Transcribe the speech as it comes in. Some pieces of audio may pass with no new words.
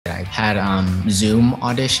had Zoom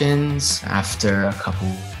auditions. After a couple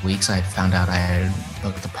weeks, I found out I had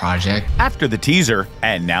booked the project. After the teaser,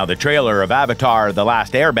 and now the trailer of Avatar: The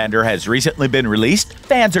Last Airbender has recently been released,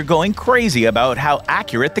 fans are going crazy about how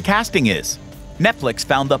accurate the casting is. Netflix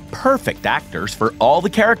found the perfect actors for all the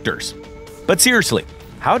characters. But seriously,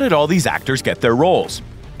 how did all these actors get their roles?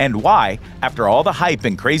 And why, after all the hype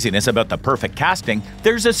and craziness about the perfect casting,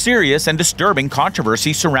 there's a serious and disturbing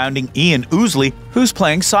controversy surrounding Ian Ousley, who's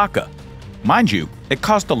playing Sokka. Mind you, it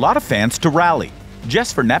caused a lot of fans to rally,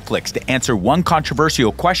 just for Netflix to answer one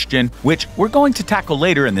controversial question, which we're going to tackle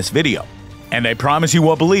later in this video. And I promise you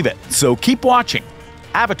won't believe it, so keep watching.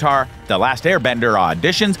 Avatar: The Last Airbender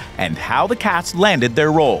auditions and how the cast landed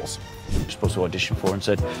their roles. You're supposed to audition for and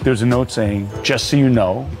said, there's a note saying, just so you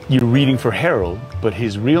know, you're reading for Harold, but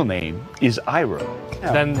his real name is Iroh.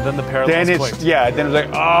 Yeah. Then the parallels clicked. Yeah, then it's like,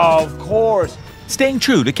 oh, of course. Staying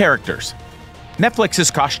true to characters.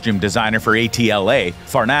 Netflix's costume designer for ATLA,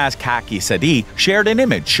 Farnaz Kaki-Sadi, shared an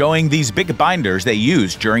image showing these big binders they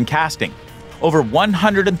used during casting. Over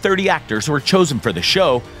 130 actors were chosen for the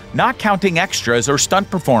show, not counting extras or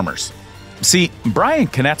stunt performers. See, Brian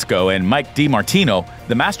Konietzko and Mike DiMartino,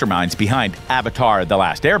 the masterminds behind Avatar: The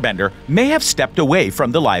Last Airbender, may have stepped away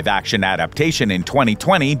from the live-action adaptation in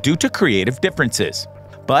 2020 due to creative differences.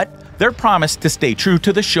 But their promise to stay true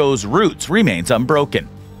to the show's roots remains unbroken.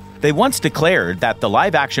 They once declared that the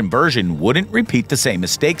live-action version wouldn't repeat the same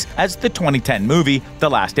mistakes as the 2010 movie The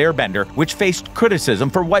Last Airbender, which faced criticism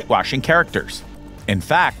for whitewashing characters. In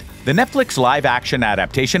fact, the Netflix live-action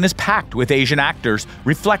adaptation is packed with Asian actors,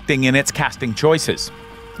 reflecting in its casting choices.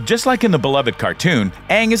 Just like in the beloved cartoon,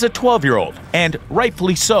 Aang is a 12-year-old, and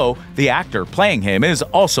rightfully so, the actor playing him is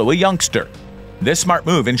also a youngster. This smart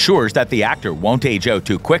move ensures that the actor won't age out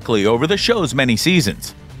too quickly over the show's many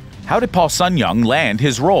seasons. How did Paul Sun-Hyung land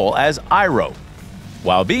his role as Iroh?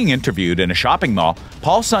 While being interviewed in a shopping mall,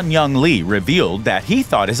 Paul Sun-Hyung Lee revealed that he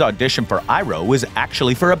thought his audition for Iroh was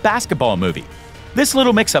actually for a basketball movie. This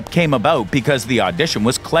little mix-up came about because the audition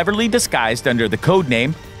was cleverly disguised under the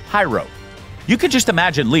codename Hyro. You could just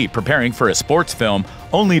imagine Lee preparing for a sports film,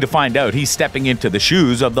 only to find out he's stepping into the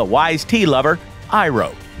shoes of the wise tea lover,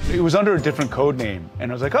 Iroh. It was under a different code name,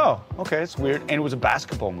 and I was like, oh, okay, it's weird. And it was a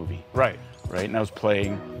basketball movie. Right. And I was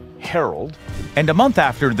playing Harold. And a month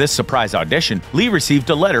after this surprise audition, Lee received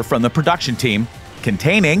a letter from the production team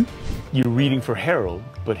containing, you're reading for Harold,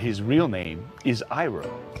 but his real name is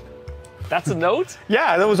Iroh. That's a note?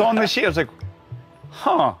 Yeah, that was on the sheet. I was like,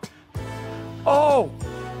 huh. Oh,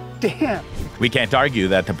 damn. We can't argue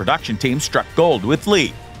that the production team struck gold with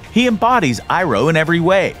Lee. He embodies Iroh in every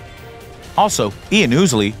way. Also, Ian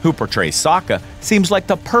Ousley, who portrays Sokka, seems like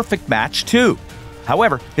the perfect match too.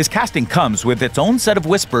 However, his casting comes with its own set of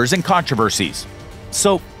whispers and controversies.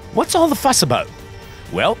 So, what's all the fuss about?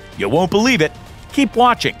 Well, you won't believe it. Keep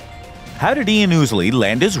watching. How did Ian Ousley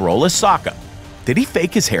land his role as Sokka? Did he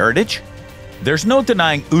fake his heritage? There's no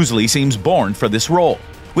denying Ousley seems born for this role.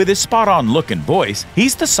 With his spot-on look and voice,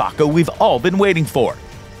 he's the Sokka we've all been waiting for.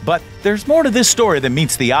 But there's more to this story than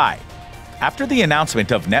meets the eye. After the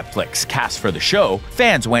announcement of Netflix cast for the show,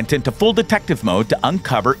 fans went into full detective mode to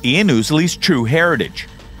uncover Ian Ousley's true heritage.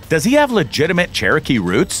 Does he have legitimate Cherokee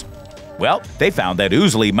roots? Well, they found that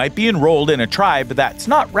Ousley might be enrolled in a tribe that's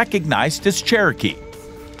not recognized as Cherokee.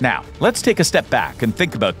 Now, let's take a step back and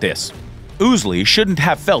think about this. Ousley shouldn't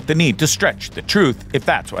have felt the need to stretch the truth if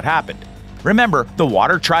that's what happened. Remember, the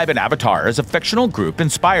Water Tribe in Avatar is a fictional group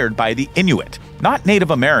inspired by the Inuit, not Native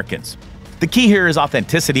Americans. The key here is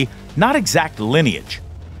authenticity, not exact lineage.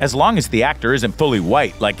 As long as the actor isn't fully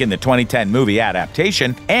white like in the 2010 movie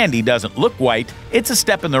adaptation, and he doesn't look white, it's a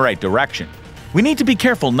step in the right direction. We need to be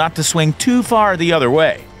careful not to swing too far the other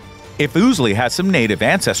way. If Ousley has some Native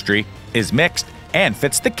ancestry, is mixed, and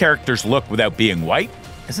fits the character's look without being white,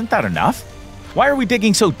 isn't that enough? Why are we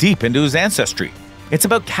digging so deep into his ancestry? It's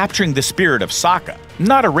about capturing the spirit of Sokka,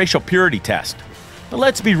 not a racial purity test. But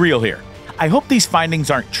let's be real here. I hope these findings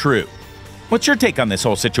aren't true. What's your take on this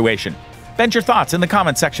whole situation? Vent your thoughts in the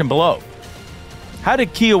comment section below. How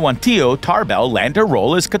did Kiawentiio Tarbell land her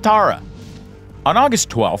role as Katara? On August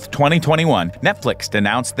 12, 2021, Netflix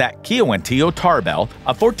announced that Kiawentiio Tarbell,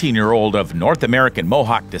 a 14-year-old of North American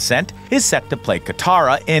Mohawk descent, is set to play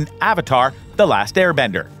Katara in Avatar: The Last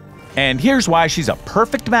Airbender. And here's why she's a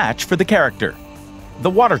perfect match for the character. The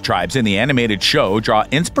water tribes in the animated show draw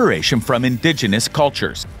inspiration from indigenous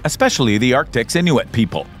cultures, especially the Arctic's Inuit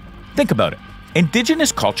people. Think about it.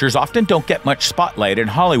 Indigenous cultures often don't get much spotlight in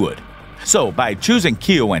Hollywood. So, by choosing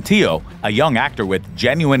Kiawentiio, a young actor with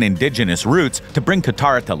genuine indigenous roots, to bring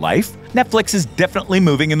Katara to life, Netflix is definitely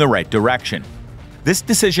moving in the right direction. This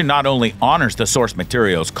decision not only honors the source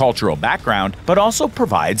material's cultural background, but also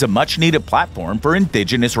provides a much-needed platform for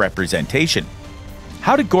Indigenous representation.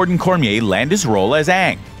 How did Gordon Cormier land his role as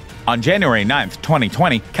Aang? On January 9,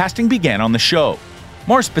 2020, casting began on the show,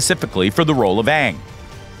 more specifically for the role of Aang.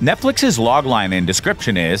 Netflix's logline and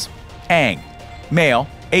description is, Aang, male,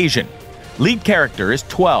 Asian. Lead character is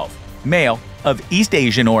 12, male, of East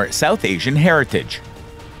Asian or South Asian heritage.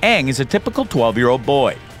 Aang is a typical 12-year-old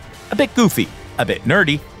boy. A bit goofy, a bit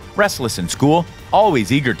nerdy, restless in school,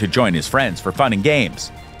 always eager to join his friends for fun and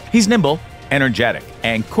games. He's nimble, energetic,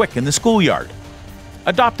 and quick in the schoolyard.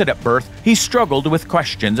 Adopted at birth, he struggled with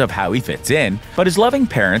questions of how he fits in, but his loving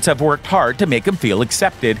parents have worked hard to make him feel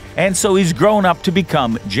accepted, and so he's grown up to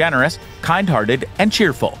become generous, kind-hearted, and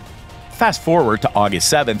cheerful. Fast forward to August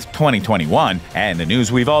 7, 2021, and the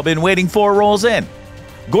news we've all been waiting for rolls in.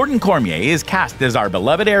 Gordon Cormier is cast as our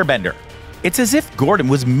beloved Airbender. It's as if Gordon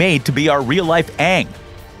was made to be our real-life Aang.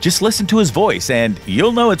 Just listen to his voice and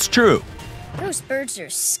you'll know it's true. Those birds are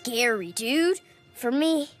scary, dude. For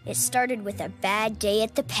me, it started with a bad day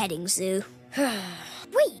at the petting zoo.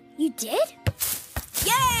 Wait, you did?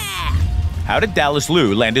 Yeah! How did Dallas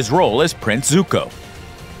Liu land his role as Prince Zuko?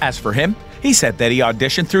 As for him, he said that he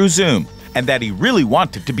auditioned through Zoom, and that he really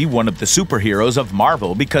wanted to be one of the superheroes of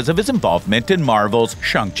Marvel because of his involvement in Marvel's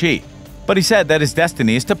Shang-Chi. But he said that his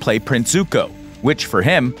destiny is to play Prince Zuko, which for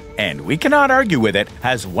him, and we cannot argue with it,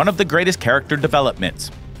 has one of the greatest character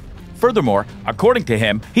developments. Furthermore, according to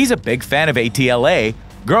him, he's a big fan of ATLA.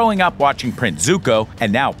 Growing up watching Prince Zuko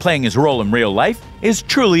and now playing his role in real life is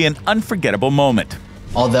truly an unforgettable moment.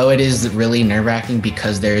 Although it is really nerve-wracking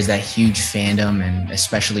because there is that huge fandom, and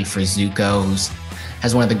especially for Zuko, who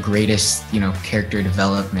has one of the greatest, character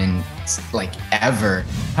developments ever.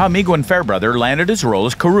 How Meegwun Fairbrother landed his role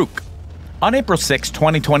as Kuruk. On April 6,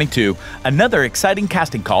 2022, another exciting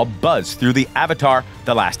casting call buzzed through the Avatar: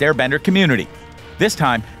 The Last Airbender community. This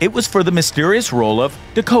time, it was for the mysterious role of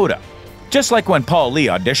Dakota. Just like when Paul Lee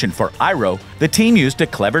auditioned for Iroh, the team used a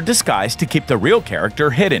clever disguise to keep the real character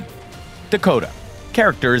hidden. Dakota.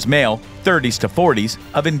 Character is male, 30s to 40s,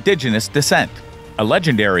 of indigenous descent. A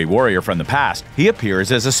legendary warrior from the past, he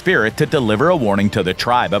appears as a spirit to deliver a warning to the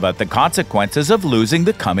tribe about the consequences of losing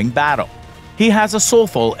the coming battle. He has a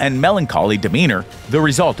soulful and melancholy demeanor, the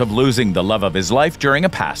result of losing the love of his life during a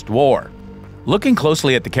past war. Looking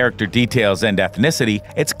closely at the character details and ethnicity,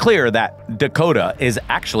 it's clear that Dakota is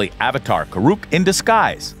actually Avatar Kuruk in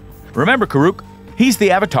disguise. Remember Kuruk? He's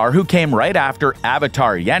the Avatar who came right after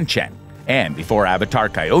Avatar Yanchen, and before Avatar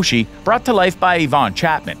Kyoshi, brought to life by Yvonne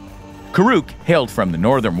Chapman. Kuruk hailed from the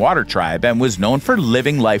Northern Water Tribe and was known for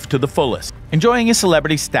living life to the fullest, enjoying a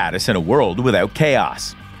celebrity status in a world without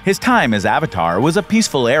chaos. His time as Avatar was a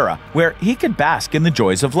peaceful era where he could bask in the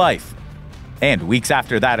joys of life. And weeks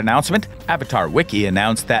after that announcement, Avatar Wiki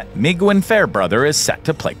announced that Meegwun Fairbrother is set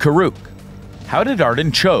to play Kuruk. How did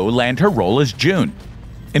Arden Cho land her role as June?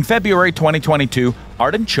 In February 2022,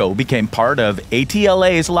 Arden Cho became part of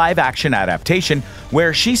ATLA's live-action adaptation,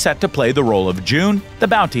 where she's set to play the role of June, the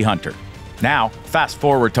bounty hunter. Now, fast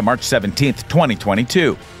forward to March 17,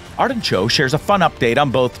 2022. Arden Cho shares a fun update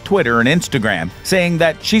on both Twitter and Instagram, saying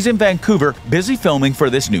that she's in Vancouver busy filming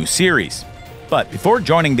for this new series. But before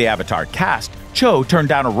joining the Avatar cast, Cho turned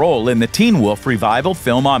down a role in the Teen Wolf revival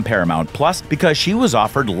film on Paramount Plus because she was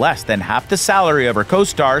offered less than half the salary of her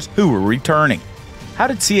co-stars who were returning. How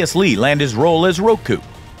did C.S. Lee land his role as Roku?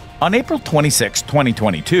 On April 26,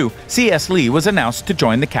 2022, C.S. Lee was announced to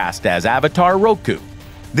join the cast as Avatar Roku.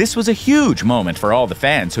 This was a huge moment for all the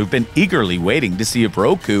fans who've been eagerly waiting to see if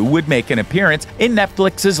Roku would make an appearance in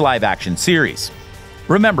Netflix's live-action series.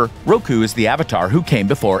 Remember, Roku is the Avatar who came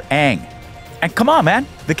before Aang. And come on, man,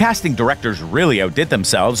 the casting directors really outdid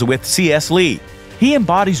themselves with C.S. Lee. He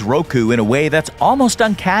embodies Roku in a way that's almost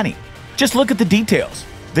uncanny. Just look at the details.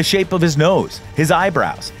 The shape of his nose, his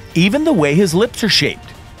eyebrows, even the way his lips are shaped.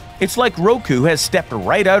 It's like Roku has stepped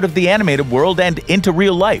right out of the animated world and into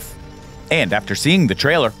real life. And after seeing the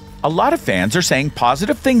trailer, a lot of fans are saying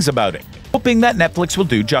positive things about it, hoping that Netflix will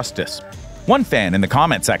do justice. One fan in the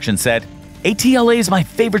comment section said, "ATLA is my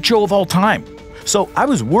favorite show of all time. So I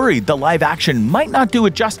was worried the live action might not do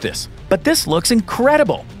it justice, but this looks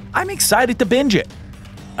incredible. I'm excited to binge it."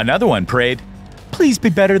 Another one prayed, "Please be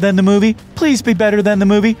better than the movie. Please be better than the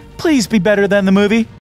movie. Please be better than the movie."